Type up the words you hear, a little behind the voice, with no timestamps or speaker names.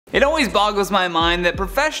It always boggles my mind that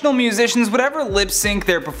professional musicians would ever lip sync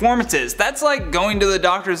their performances. That's like going to the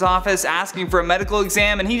doctor's office asking for a medical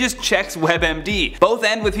exam and he just checks WebMD. Both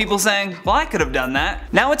end with people saying, well, I could have done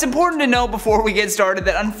that. Now it's important to know before we get started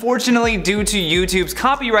that unfortunately due to YouTube's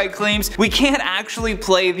copyright claims, we can't actually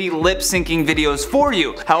play the lip syncing videos for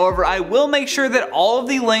you. However, I will make sure that all of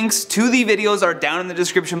the links to the videos are down in the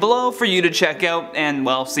description below for you to check out and,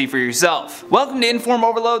 well, see for yourself. Welcome to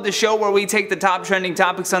InformOverload, the show where we take the top trending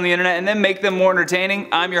topics on the internet and then make them more entertaining.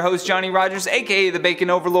 I'm your host Johnny Rogers, aka the Bacon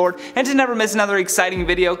Overlord, and to never miss another exciting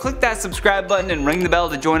video, click that subscribe button and ring the bell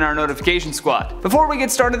to join our notification squad. Before we get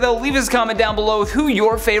started though, leave us a comment down below with who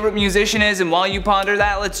your favorite musician is, and while you ponder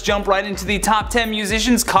that, let's jump right into the top 10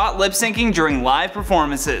 musicians caught lip syncing during live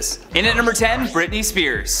performances. In at number 10, Britney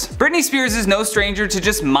Spears. Britney Spears is no stranger to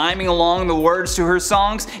just miming along the words to her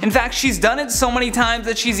songs. In fact, she's done it so many times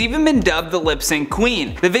that she's even been dubbed the lip sync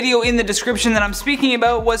queen. The video in the description that I'm speaking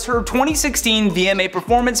about was her 2016 VMA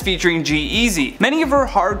performance featuring G-Eazy. Many of her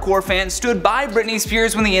hardcore fans stood by Britney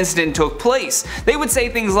Spears when the incident took place. They would say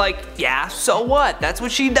things like, yeah, so what? That's what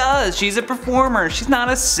she does. She's a performer. She's not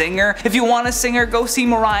a singer. If you want a singer, go see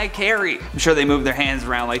Mariah Carey. I'm sure they move their hands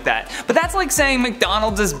around like that. But that's like saying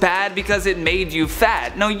McDonald's is bad because it made you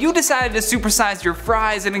fat. No, you decided to supersize your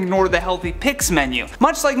fries and ignore the healthy picks menu.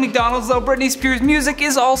 Much like McDonald's though, Britney Spears' music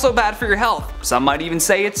is also bad for your health. Some might even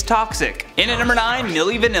say it's toxic. In at number 9,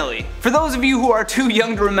 Milli Vanilli. For those of you who are too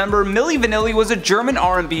young to remember, Milli Vanilli was a German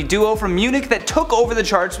R&B duo from Munich that took over the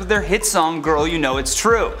charts with their hit song Girl You Know It's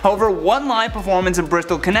True. However, one live performance in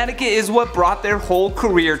Bristol, Connecticut is what brought their whole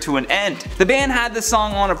career to an end. The band had the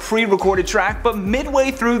song on a pre-recorded track, but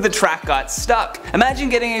midway through the track got stuck. Imagine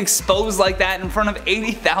getting exposed like that in front of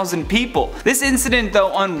 80,000 people. This incident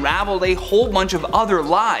though unraveled a whole bunch of other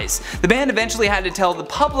lies. The band eventually had to tell the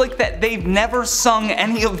public that they've never sung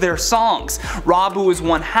any of their songs. Rob, who was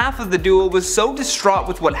one half of the duo, was so distraught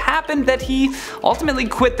with what happened that he ultimately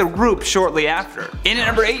quit the group shortly after. In at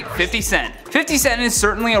number 8, 50 Cent. 50 Cent is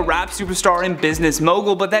certainly a rap superstar and business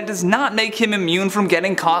mogul, but that does not make him immune from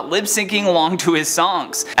getting caught lip syncing along to his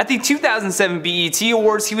songs. At the 2007 BET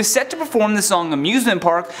Awards, he was set to perform the song Amusement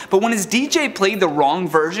Park, but when his DJ played the wrong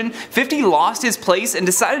version, 50 lost his place and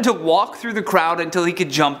decided to walk through the crowd until he could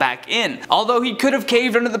jump back in. Although he could have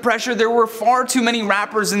caved under the pressure, there were far too many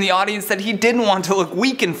rappers in the audience that he didn't want to look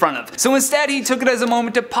weak in front of. So instead, he took it as a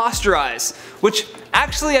moment to posturize, which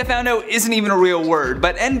actually I found out isn't even a real word,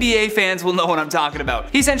 but NBA fans will know what I'm talking about.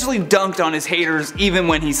 He essentially dunked on his haters even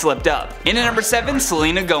when he slipped up. In at number 7,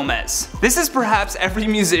 Selena Gomez. This is perhaps every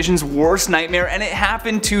musician's worst nightmare, and it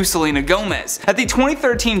happened to Selena Gomez. At the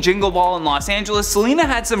 2013 Jingle Ball in Los Angeles, Selena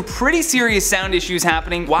had some pretty serious sound issues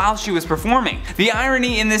happening while she was performing. The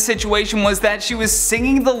irony in this situation was that she was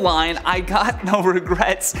singing the line, "I got no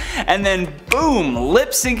regrets," and then boom,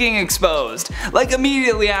 lip syncing exposed. Like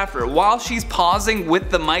immediately after, while she's pausing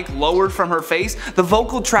with the mic lowered from her face, the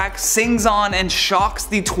vocal track sings on and shocks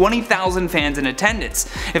the 20,000 fans in attendance.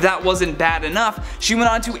 If that wasn't bad enough, she went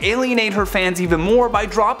on to alienate her fans even more by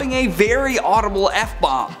dropping a very audible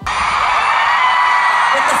F-bomb.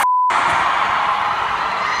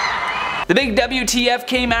 The big WTF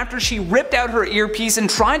came after she ripped out her earpiece and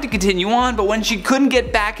tried to continue on, but when she couldn't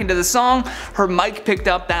get back into the song, her mic picked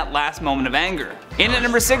up that last moment of anger. In at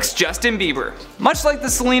number 6, Justin Bieber. Much like the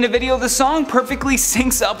Selena video, the song perfectly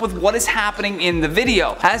syncs up with what is happening in the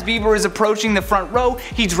video. As Bieber is approaching the front row,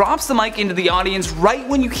 he drops the mic into the audience right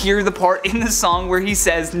when you hear the part in the song where he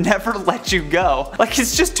says, "Never let you go." Like,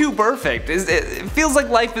 it's just too perfect. It feels like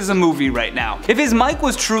life is a movie right now. If his mic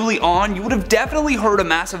was truly on, you would have definitely heard a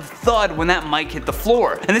massive thud when that mic hit the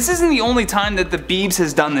floor. And this isn't the only time that the Biebs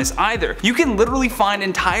has done this either. You can literally find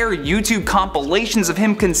entire YouTube compilations of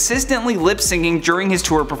him consistently lip syncing during his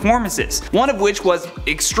tour performances, one of which was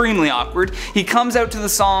extremely awkward. He comes out to the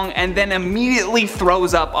song and then immediately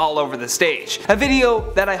throws up all over the stage. A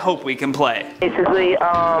video that I hope we can play. Basically,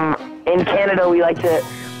 in Canada we like to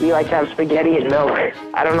have spaghetti and milk.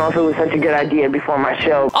 I don't know if it was such a good idea before my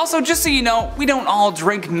show. Also, just so you know, we don't all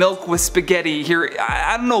drink milk with spaghetti here.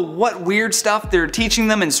 I don't know what weird stuff they're teaching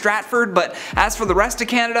them in Stratford, but as for the rest of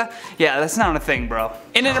Canada, yeah, that's not a thing, bro.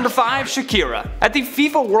 In at number 5, Shakira. At the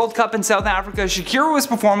FIFA World Cup in South Africa, Shakira was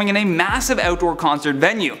performing in a massive outdoor concert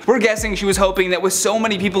venue. We're guessing she was hoping that with so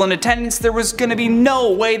many people in attendance, there was gonna be no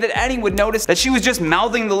way that anyone would notice that she was just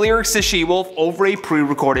mouthing the lyrics to She-Wolf over a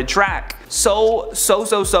pre-recorded track. So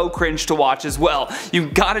cringe to watch as well. You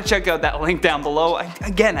gotta check out that link down below.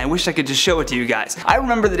 Again, I wish I could just show it to you guys. I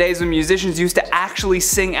remember the days when musicians used to actually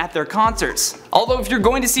sing at their concerts. Although if you're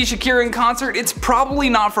going to see Shakira in concert, it's probably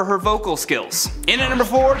not for her vocal skills. In at number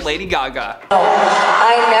 4, Lady Gaga.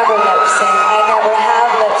 I never lip sync. I never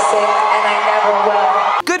have lip sync.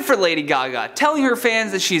 Lady Gaga, telling her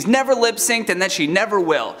fans that she's never lip-synced and that she never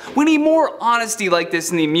will. We need more honesty like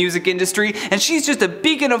this in the music industry, and she's just a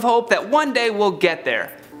beacon of hope that one day we'll get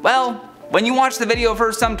there. Well, when you watch the video of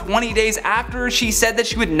her some 20 days after she said that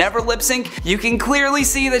she would never lip sync, you can clearly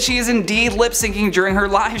see that she is indeed lip syncing during her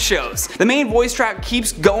live shows. The main voice track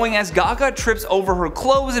keeps going as Gaga trips over her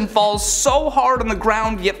clothes and falls so hard on the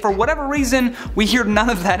ground, yet for whatever reason, we hear none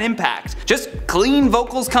of that impact. Just clean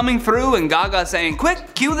vocals coming through and Gaga saying,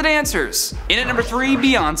 "Quick, cue the dancers." In at number 3,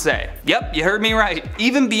 Beyonce. Yep, you heard me right.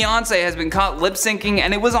 Even Beyonce has been caught lip syncing,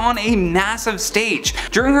 and it was on a massive stage.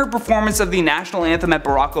 During her performance of the national anthem at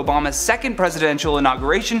Barack Obama's second presidential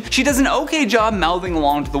inauguration, she does an okay job mouthing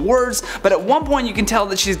along to the words, but at one point you can tell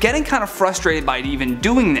that she's getting kind of frustrated by even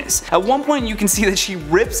doing this. At one point you can see that she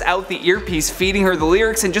rips out the earpiece feeding her the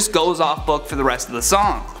lyrics and just goes off book for the rest of the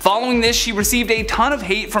song. Following this, she received a ton of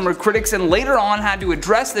hate from her critics and later on had to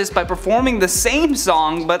address this by performing the same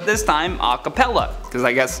song, but this time a cappella, because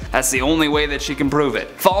I guess that's the only way that she can prove it.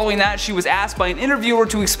 Following that, she was asked by an interviewer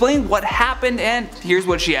to explain what happened, and here's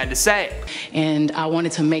what she had to say. And I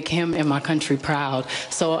wanted to make him and my country proud,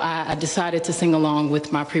 so I decided to sing along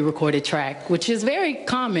with my pre-recorded track, which is very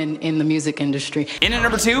common in the music industry. In at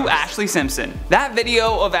number 2, Ashlee Simpson. That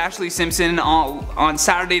video of Ashlee Simpson on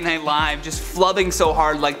Saturday Night Live just flubbing so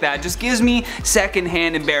hard like that just gives me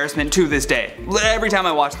secondhand embarrassment to this day, every time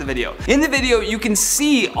I watch the video. In the video, you can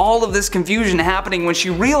see all of this confusion happening when she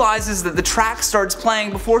realizes that the track starts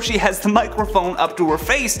playing before she has the microphone up to her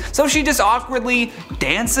face, so she just awkwardly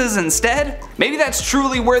dances instead. Maybe that's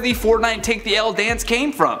truly where the Fortnite Take the L dance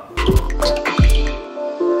came from.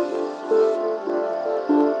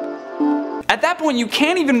 At that point, you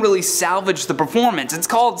can't even really salvage the performance. It's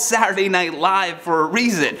called Saturday Night Live for a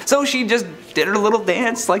reason. So she just did her little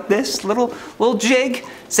dance like this, little jig,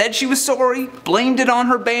 said she was sorry, blamed it on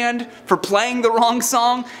her band for playing the wrong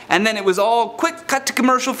song, and then it was all quick cut to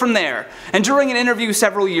commercial from there. And during an interview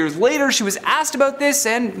several years later, she was asked about this,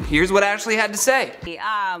 and here's what Ashlee had to say.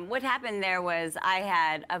 What happened there was I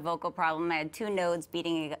had a vocal problem. I had 2 nodes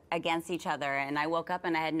beating against each other, and I woke up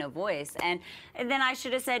and I had no voice. And then I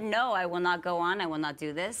should have said, no, I will not go on, I will not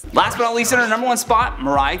do this. Last but not least, in our number 1 spot,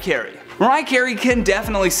 Mariah Carey. Mariah Carey can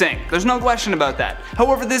definitely sing, there's no question about that.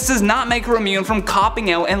 However, this does not make her immune from copping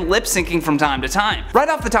out and lip syncing from time to time. Right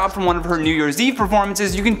off the top from one of her New Year's Eve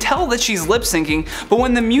performances, you can tell that she's lip syncing, but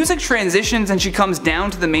when the music transitions and she comes down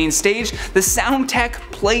to the main stage, the sound tech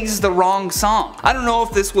plays the wrong song. I don't know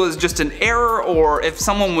if this was just an error or if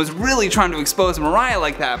someone was really trying to expose Mariah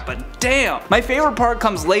like that, but damn. My favorite part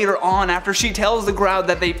comes later on after she tells the crowd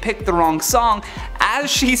that they picked the wrong song. As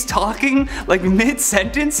she's talking, like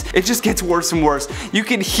mid-sentence, it just gets worse and worse. You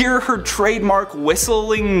can hear her trademark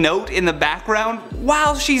whistling note in the background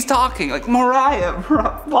while she's talking. Like, Mariah,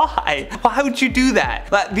 why? Why would you do that?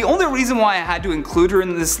 But the only reason why I had to include her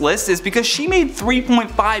in this list is because she made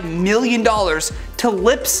 $3.5 million to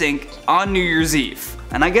lip sync on New Year's Eve.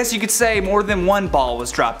 And I guess you could say more than one ball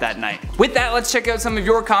was dropped that night. With that, let's check out some of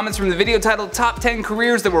your comments from the video titled Top 10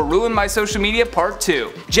 Careers That Were Ruined by Social Media Part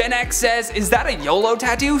 2. Gen X says, is that a YOLO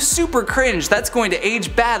tattoo? Super cringe, that's going to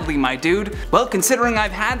age badly, my dude. Well, considering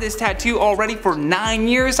I've had this tattoo already for 9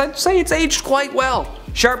 years, I'd say it's aged quite well.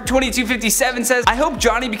 Sharp2257 says, I hope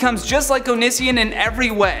Johnny becomes just like Onision in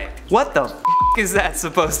every way. What the f is that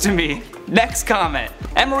supposed to mean? Next comment.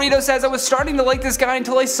 Emerito says, I was starting to like this guy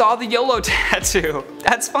until I saw the YOLO tattoo.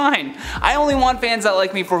 That's fine. I only want fans that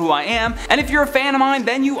like me for who I am, and if you're a fan of mine,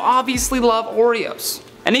 then you obviously love Oreos.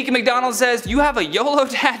 Anika McDonald says, you have a YOLO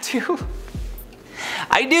tattoo?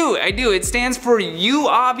 I do. It stands for you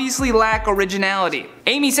obviously lack originality.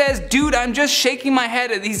 Amy says, dude, I'm just shaking my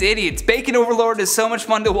head at these idiots. Bacon Overlord is so much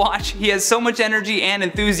fun to watch. He has so much energy and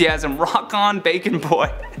enthusiasm. Rock on, Bacon Boy.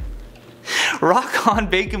 Rock on,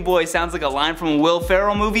 Bacon Boy sounds like a line from a Will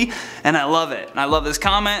Ferrell movie, and I love it. I love this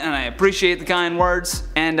comment, and I appreciate the kind words,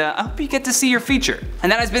 and I hope you get to see your feature.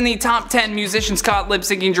 And that has been the top 10 musicians caught lip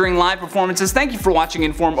syncing during live performances. Thank you for watching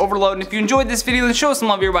InformOverload, and if you enjoyed this video, then show us some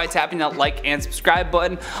love here by tapping that like and subscribe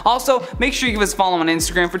button. Also, make sure you give us a follow on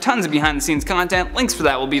Instagram for tons of behind the scenes content. Links for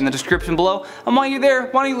that will be in the description below. And while you're there,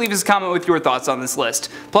 why don't you leave us a comment with your thoughts on this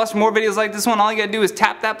list. Plus, for more videos like this one, all you gotta do is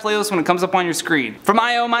tap that playlist when it comes up on your screen. From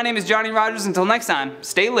IO, my name is Johnny Rogers. Until next time,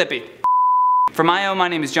 stay lippy. From IO, my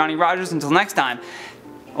name is Johnny Rogers. Until next time,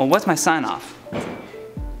 oh, what's my sign off?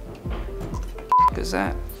 What is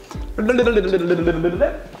that? Is that your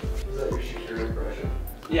Shakira impression?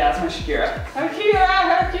 Yeah, that's my Shakira.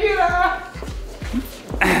 Shakira!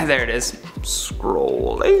 There it is.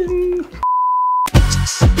 Scrolling.